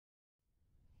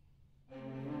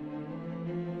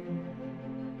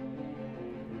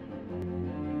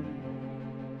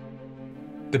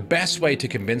The best way to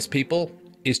convince people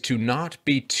is to not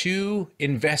be too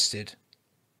invested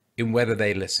in whether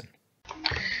they listen.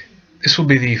 This will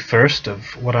be the first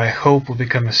of what I hope will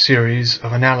become a series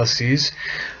of analyses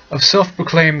of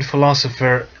self-proclaimed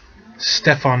philosopher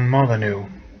Stefan Molyneux.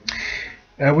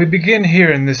 We begin here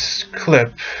in this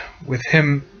clip with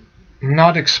him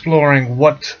not exploring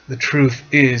what the truth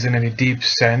is in any deep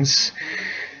sense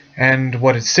and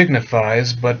what it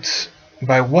signifies, but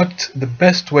by what the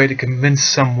best way to convince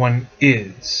someone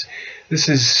is. This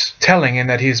is telling in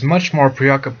that he is much more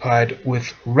preoccupied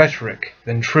with rhetoric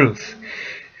than truth,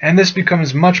 and this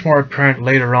becomes much more apparent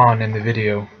later on in the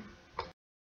video.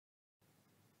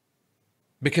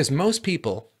 Because most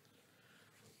people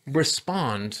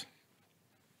respond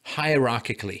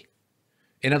hierarchically.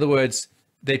 In other words,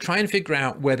 they try and figure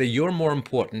out whether you're more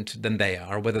important than they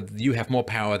are, whether you have more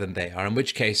power than they are, in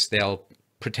which case they'll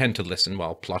pretend to listen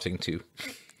while plotting to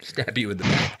stab you in the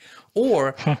back.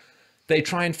 Or they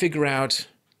try and figure out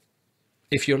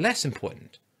if you're less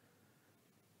important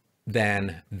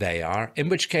than they are, in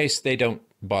which case they don't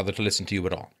bother to listen to you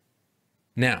at all.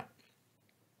 Now,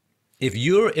 if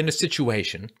you're in a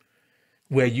situation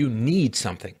where you need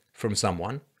something from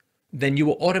someone, then you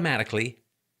are automatically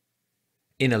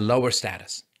in a lower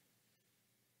status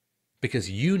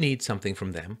because you need something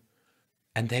from them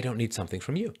and they don't need something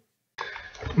from you.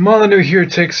 Molyneux here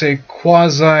takes a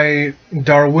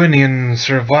quasi-Darwinian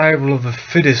survival of the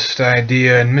fittest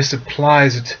idea and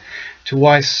misapplies it to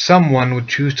why someone would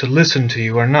choose to listen to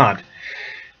you or not,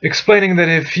 explaining that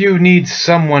if you need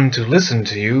someone to listen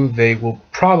to you, they will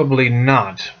probably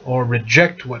not, or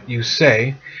reject what you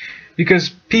say, because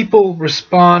people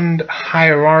respond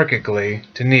hierarchically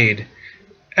to need,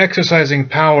 exercising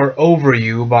power over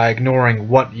you by ignoring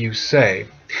what you say.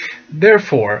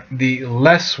 Therefore, the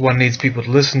less one needs people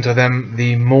to listen to them,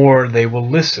 the more they will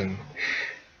listen.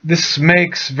 This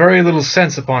makes very little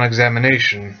sense upon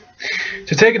examination.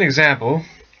 To take an example,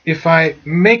 if I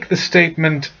make the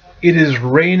statement, "It is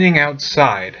raining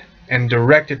outside," and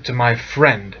direct it to my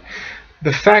friend,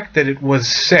 the fact that it was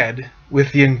said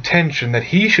with the intention that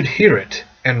he should hear it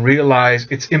and realize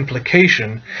its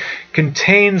implication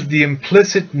contains the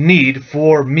implicit need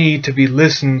for me to be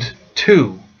listened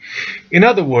to. In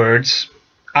other words,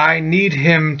 I need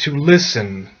him to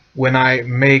listen when I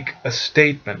make a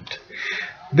statement.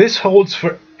 This holds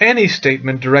for any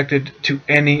statement directed to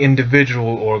any individual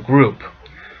or group.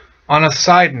 On a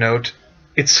side note,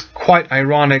 it's quite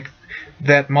ironic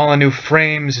that Molyneux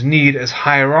frames need as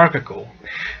hierarchical,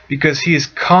 because he is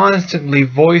constantly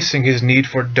voicing his need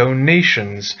for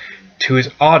donations to his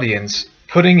audience,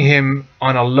 putting him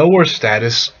on a lower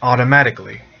status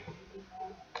automatically.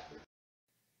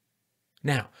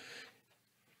 Now,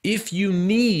 if you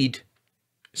need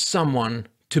someone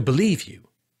to believe you,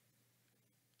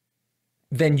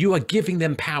 then you are giving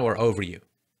them power over you,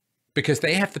 because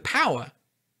they have the power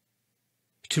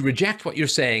to reject what you're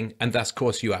saying and thus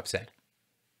cause you upset.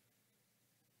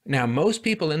 Now, most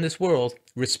people in this world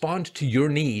respond to your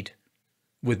need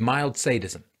with mild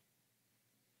sadism.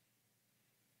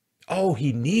 Oh,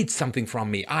 he needs something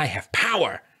from me. I have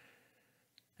power.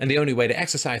 And the only way to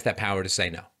exercise that power is to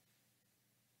say no.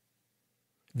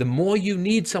 The more you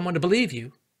need someone to believe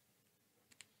you,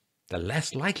 the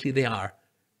less likely they are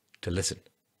to listen.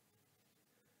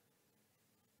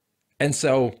 And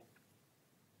so,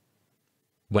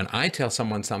 when I tell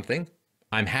someone something,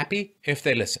 I'm happy if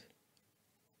they listen.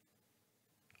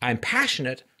 I'm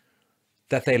passionate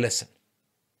that they listen.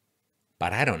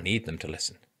 But I don't need them to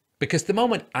listen. Because the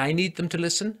moment I need them to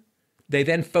listen, they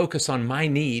then focus on my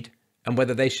need and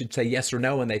whether they should say yes or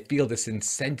no, and they feel this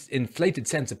inflated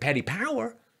sense of petty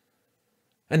power.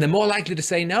 And they're more likely to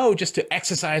say no just to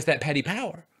exercise that petty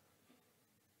power.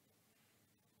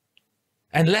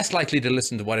 And less likely to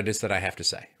listen to what it is that I have to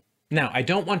say. Now, I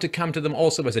don't want to come to them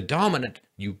also as a dominant,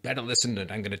 you better listen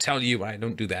and I'm going to tell you. I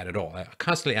don't do that at all. I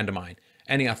constantly undermine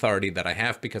any authority that I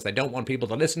have because I don't want people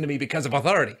to listen to me because of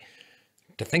authority.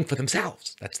 To think for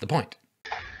themselves. That's the point.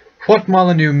 What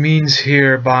Molyneux means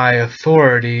here by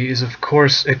authority is of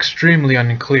course extremely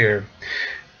unclear.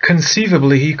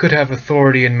 Conceivably, he could have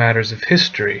authority in matters of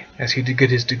history, as he did get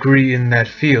his degree in that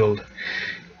field.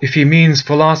 If he means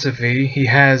philosophy, he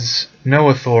has no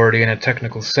authority in a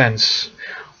technical sense,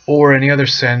 or any other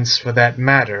sense for that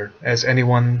matter, as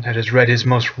anyone that has read his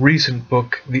most recent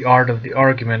book, The Art of the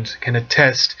Argument, can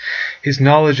attest. His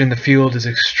knowledge in the field is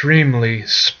extremely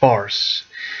sparse.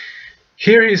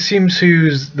 Here he seems to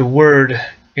use the word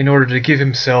in order to give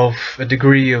himself a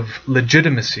degree of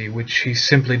legitimacy which he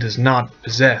simply does not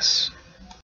possess.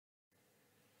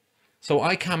 So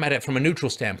I come at it from a neutral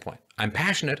standpoint. I'm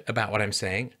passionate about what I'm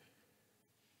saying.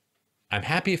 I'm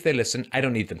happy if they listen. I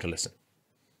don't need them to listen.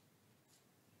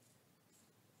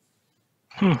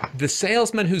 The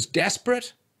salesman who's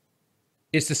desperate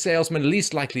is the salesman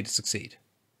least likely to succeed.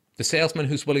 The salesman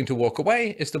who's willing to walk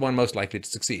away is the one most likely to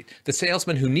succeed. The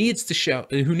salesman who needs the sale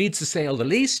the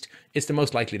least is the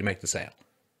most likely to make the sale.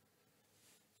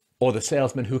 Or the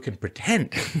salesman who can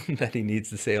pretend that he needs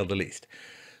the sale the least.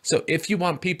 So if you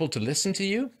want people to listen to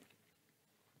you,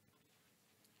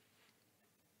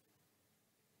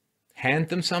 hand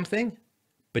them something,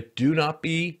 but do not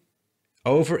be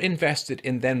over-invested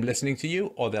in them listening to you,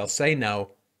 or they'll say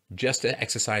no just to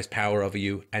exercise power over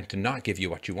you and to not give you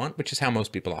what you want, which is how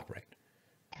most people operate.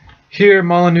 Here,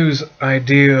 Molyneux's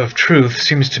idea of truth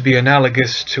seems to be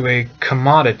analogous to a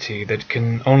commodity that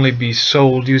can only be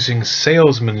sold using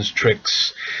salesman's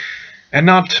tricks, and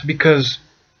not because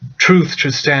truth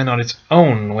should stand on its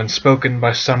own when spoken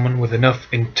by someone with enough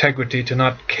integrity to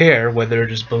not care whether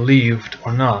it is believed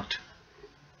or not.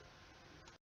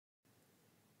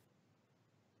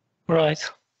 Right.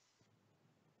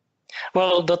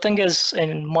 Well, the thing is,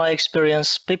 in my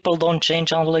experience, people don't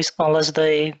change unless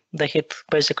they hit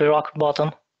basically rock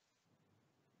bottom.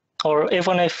 Or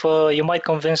even if you might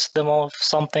convince them of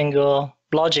something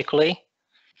logically,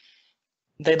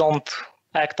 they don't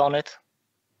act on it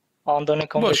on the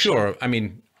conviction. Well, sure. I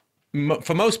mean,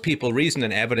 for most people, reason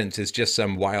and evidence is just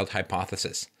some wild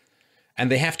hypothesis.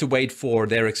 And they have to wait for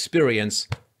their experience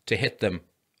to hit them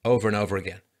over and over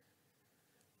again.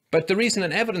 But the reason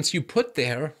and evidence you put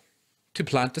there to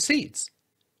plant the seeds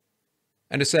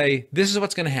and to say, this is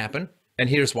what's going to happen, and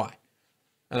here's why.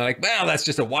 And they're like, well, that's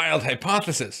just a wild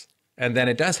hypothesis. And then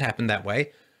it does happen that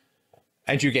way,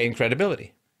 and you gain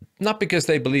credibility. Not because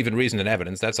they believe in reason and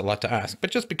evidence, that's a lot to ask,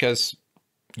 but just because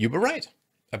you were right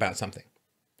about something.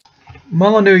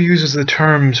 Molyneux uses the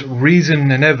terms reason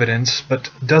and evidence,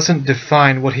 but doesn't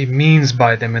define what he means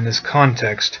by them in this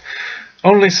context,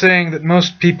 only saying that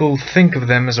most people think of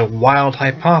them as a wild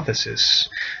hypothesis.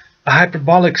 A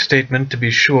hyperbolic statement, to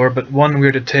be sure, but one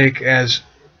we're to take as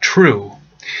true.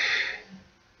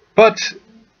 But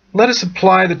let us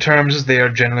apply the terms as they are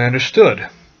generally understood,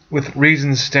 with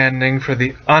reason standing for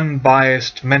the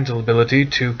unbiased mental ability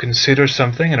to consider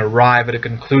something and arrive at a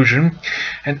conclusion,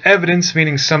 and evidence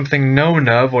meaning something known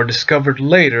of or discovered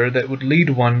later that would lead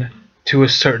one to a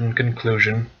certain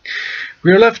conclusion.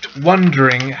 We are left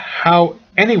wondering how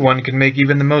anyone can make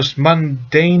even the most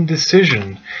mundane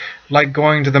decision, like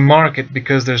going to the market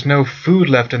because there's no food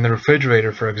left in the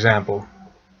refrigerator, for example.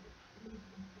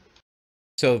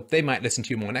 So they might listen to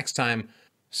you more next time.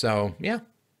 So yeah,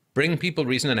 bring people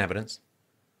reason and evidence.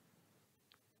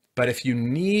 But if you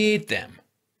need them,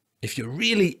 if you're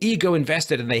really ego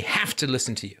invested and they have to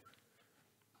listen to you,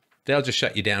 they'll just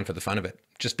shut you down for the fun of it,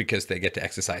 just because they get to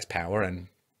exercise power. And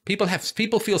people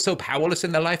feel so powerless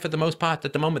in their life for the most part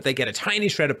that the moment they get a tiny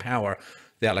shred of power,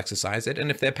 they'll exercise it.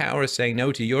 And if their power is saying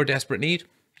no to your desperate need,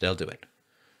 they'll do it.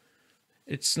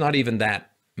 It's not even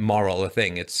that moral a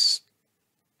thing. It's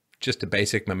just a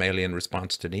basic mammalian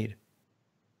response to need.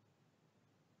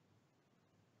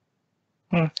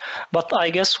 But I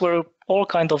guess we're all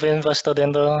kind of invested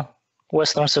in the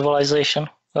Western civilization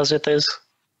as it is.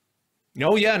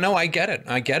 Oh, yeah, no, I get it.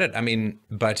 I get it. I mean,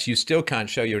 but you still can't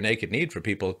show your naked need for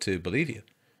people to believe you.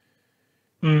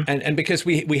 And because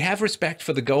we have respect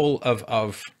for the goal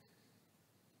of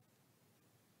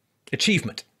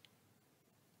achievement.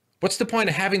 What's the point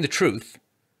of having the truth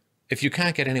if you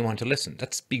can't get anyone to listen?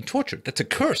 That's being tortured. That's a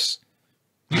curse.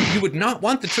 You would not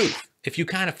want the truth if you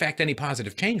can't affect any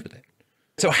positive change with it.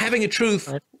 So having a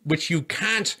truth which you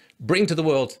can't bring to the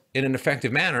world in an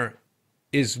effective manner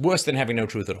is worse than having no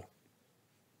truth at all.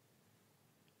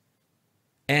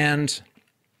 And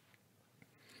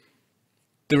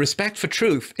the respect for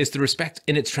truth is the respect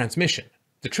in its transmission.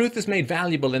 The truth is made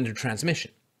valuable in the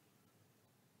transmission.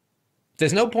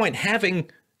 There's no point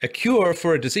having a cure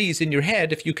for a disease in your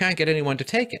head if you can't get anyone to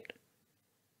take it.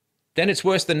 Then it's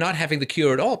worse than not having the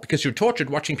cure at all, because you're tortured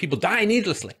watching people die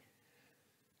needlessly.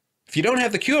 If you don't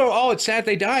have the cure, oh, it's sad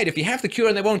they died. If you have the cure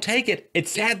and they won't take it,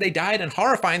 it's sad they died and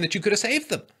horrifying that you could have saved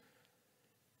them.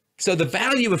 So the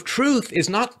value of truth is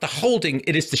not the holding,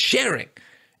 it is the sharing.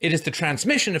 It is the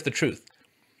transmission of the truth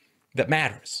that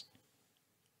matters.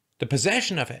 The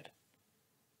possession of it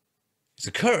is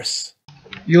a curse.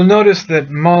 You'll notice that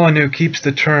Molyneux keeps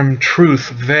the term truth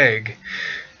vague,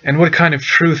 and what kind of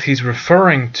truth he's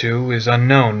referring to is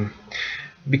unknown.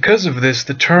 Because of this,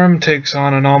 the term takes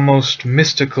on an almost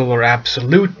mystical or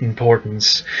absolute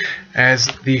importance, as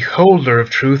the holder of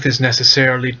truth is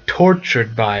necessarily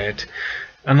tortured by it,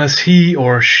 unless he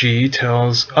or she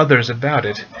tells others about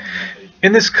it.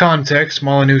 In this context,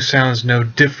 Molyneux sounds no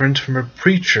different from a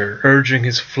preacher urging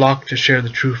his flock to share the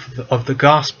truth of the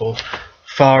gospel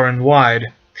far and wide.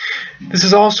 This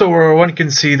is also where one can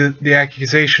see that the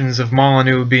accusations of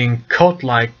Molyneux being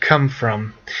cult-like come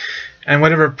from, and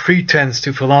whatever pretense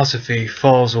to philosophy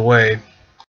falls away.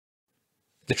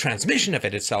 The transmission of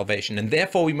it is salvation, and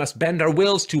therefore we must bend our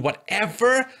wills to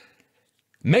whatever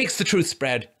makes the truth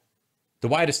spread the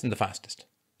widest and the fastest.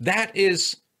 That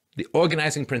is the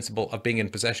organizing principle of being in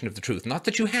possession of the truth. Not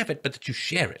that you have it, but that you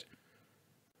share it.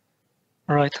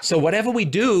 Right. So whatever we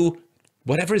do,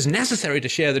 whatever is necessary to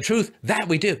share the truth, that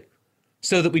we do,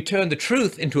 so that we turn the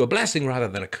truth into a blessing rather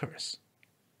than a curse.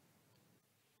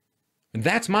 And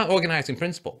that's my organizing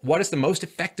principle. What is the most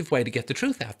effective way to get the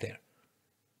truth out there?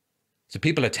 So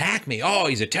people attack me. Oh,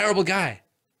 he's a terrible guy.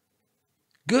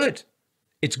 Good.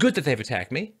 It's good that they've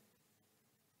attacked me,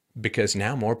 because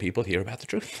now more people hear about the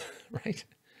truth, right?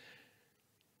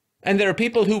 And there are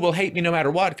people who will hate me no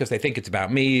matter what because they think it's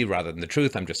about me rather than the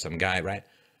truth. I'm just some guy, right?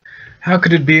 How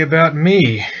could it be about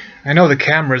me? I know the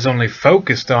camera's only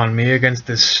focused on me against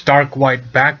this stark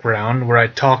white background where I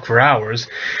talk for hours,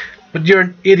 but you're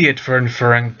an idiot for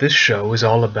inferring that this show is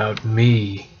all about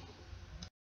me.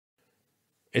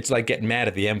 It's like getting mad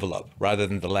at the envelope rather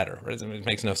than the letter. It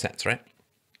makes no sense, right?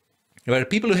 There are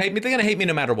people who hate me, they're going to hate me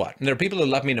no matter what. And there are people who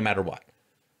love me no matter what.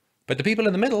 But the people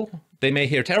in the middle, they may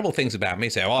hear terrible things about me,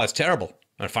 say, oh, that's terrible.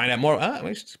 And find out more. Oh,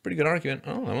 it's a pretty good argument.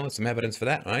 Oh, well, there's some evidence for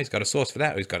that. Oh, he's got a source for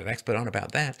that. Oh, he's got an expert on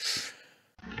about that.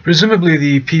 Presumably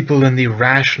the people in the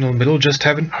rational middle just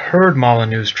haven't heard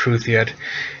Molyneux's truth yet,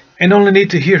 and only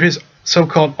need to hear his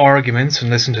so-called arguments and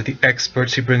listen to the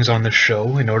experts he brings on the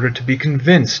show in order to be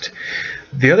convinced.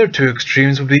 The other two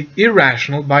extremes would be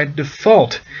irrational by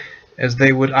default, as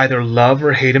they would either love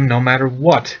or hate him no matter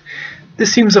what.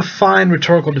 This seems a fine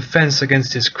rhetorical defense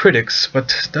against his critics,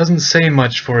 but doesn't say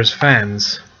much for his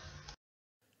fans.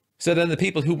 So then the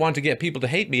people who want to get people to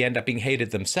hate me end up being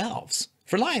hated themselves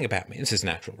for lying about me. This is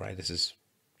natural, right? This is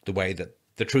the way that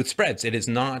the truth spreads. It is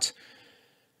not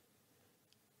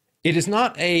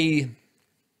a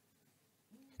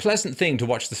pleasant thing to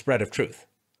watch the spread of truth.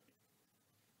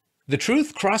 The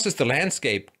truth crosses the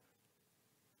landscape,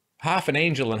 half an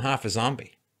angel and half a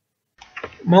zombie.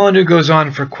 Molyneux goes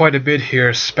on for quite a bit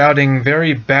here, spouting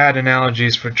very bad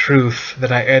analogies for truth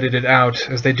that I edited out,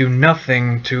 as they do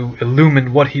nothing to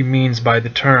illumine what he means by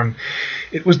the term.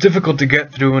 It was difficult to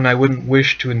get through, and I wouldn't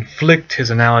wish to inflict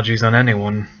his analogies on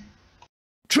anyone.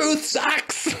 Truth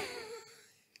sucks!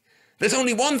 There's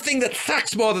only one thing that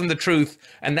sucks more than the truth,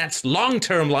 and that's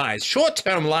long-term lies.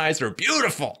 Short-term lies are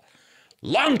beautiful.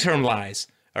 Long-term lies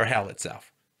are hell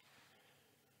itself.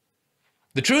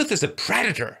 The truth is a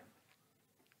predator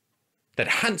that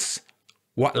hunts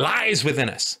what lies within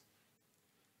us.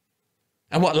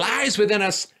 And what lies within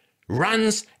us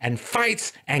runs and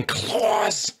fights and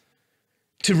claws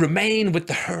to remain with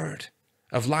the herd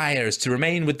of liars, to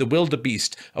remain with the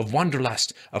wildebeest of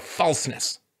wanderlust, of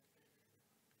falseness.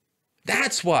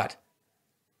 That's what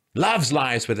loves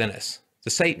lies within us, the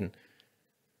Satan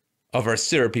of our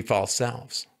syrupy false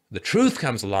selves. The truth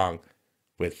comes along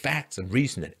with facts and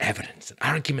reason and evidence and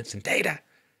arguments and data,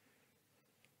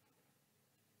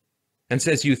 and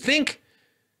says, you think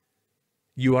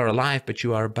you are alive, but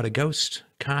you are but a ghost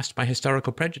cast by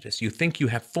historical prejudice. You think you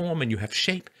have form and you have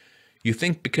shape. You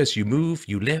think because you move,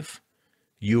 you live.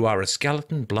 You are a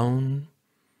skeleton blown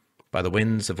by the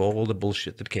winds of all the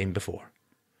bullshit that came before.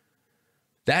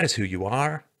 That is who you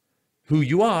are. Who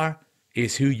you are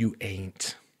is who you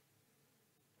ain't.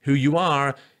 Who you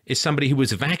are is somebody who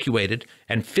was evacuated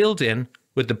and filled in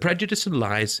with the prejudice and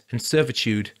lies and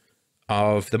servitude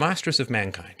of the masters of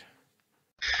mankind.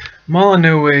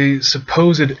 Molyneux, a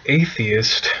supposed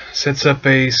atheist, sets up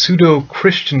a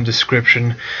pseudo-Christian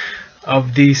description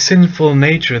of the sinful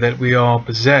nature that we all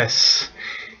possess.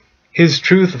 His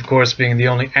truth, of course, being the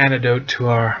only antidote to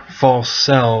our false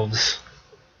selves.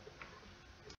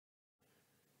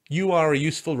 You are a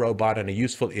useful robot and a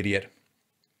useful idiot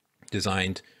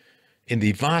designed in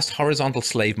the vast horizontal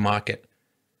slave market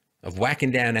of whacking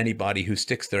down anybody who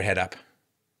sticks their head up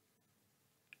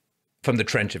from the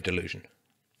trench of delusion.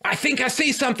 I think I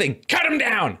see something. Cut him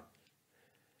down.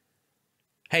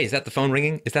 Hey, is that the phone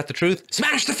ringing? Is that the truth?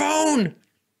 Smash the phone.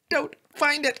 Don't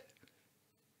find it.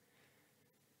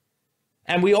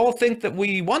 And we all think that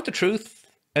we want the truth,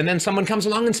 and then someone comes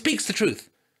along and speaks the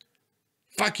truth.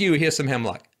 Fuck you, here's some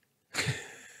hemlock.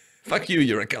 Fuck you,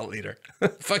 you're a cult leader.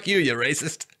 Fuck you, you're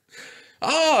racist.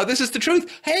 Oh, this is the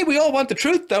truth. Hey, we all want the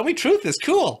truth, don't we? Truth is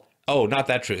cool. Oh, not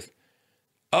that truth.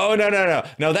 Oh, no, no, no.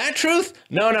 No, that truth?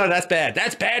 No, no, that's bad.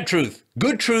 That's bad truth.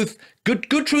 Good truth. Good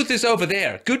truth is over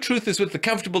there. Good truth is with the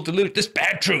comfortable dilute. This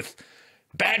bad truth.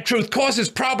 Bad truth causes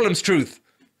problems, truth.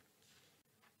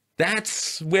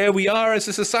 That's where we are as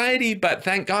a society, but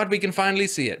thank God we can finally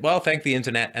see it. Well, thank the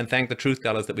internet and thank the truth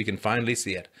tellers that we can finally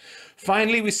see it.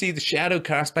 Finally, we see the shadow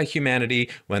cast by humanity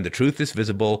when the truth is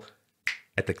visible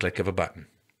at the click of a button.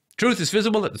 Truth is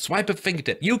visible at the swipe of a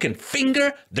fingertip. You can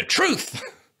finger the truth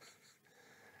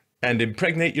and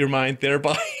impregnate your mind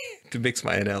thereby, to mix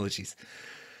my analogies.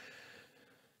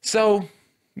 So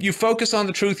you focus on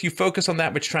the truth, you focus on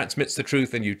that which transmits the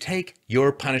truth, and you take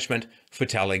your punishment for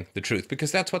telling the truth,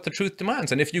 because that's what the truth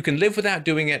demands. And if you can live without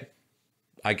doing it,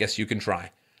 I guess you can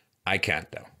try. I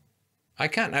can't, though. I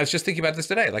can't. I was just thinking about this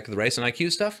today, like the race and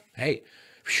IQ stuff. Hey,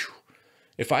 whew,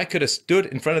 if I could have stood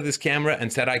in front of this camera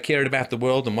and said I cared about the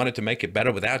world and wanted to make it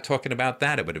better without talking about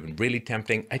that, it would have been really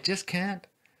tempting. I just can't.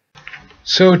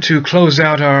 So to close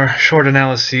out our short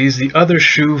analyses, the other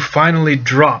shoe finally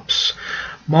drops.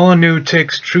 Molyneux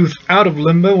takes truth out of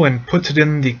limbo and puts it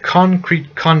in the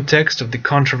concrete context of the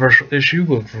controversial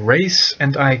issue of race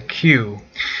and IQ.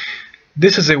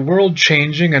 This is a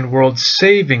world-changing and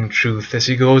world-saving truth, as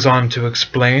he goes on to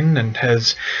explain and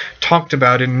has talked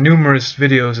about in numerous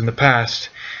videos in the past.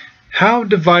 How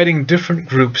dividing different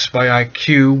groups by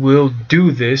IQ will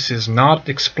do this is not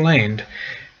explained.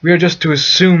 We are just to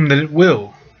assume that it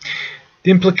will.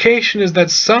 The implication is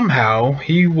that somehow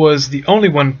he was the only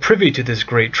one privy to this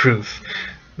great truth,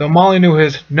 though Molyneux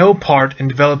has no part in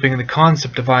developing the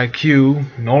concept of IQ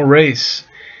nor race.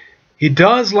 He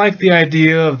does like the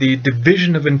idea of the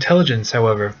division of intelligence,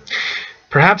 however,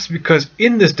 perhaps because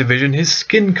in this division his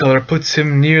skin color puts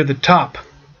him near the top.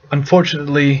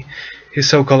 Unfortunately, his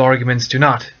so-called arguments do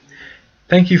not.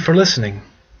 Thank you for listening.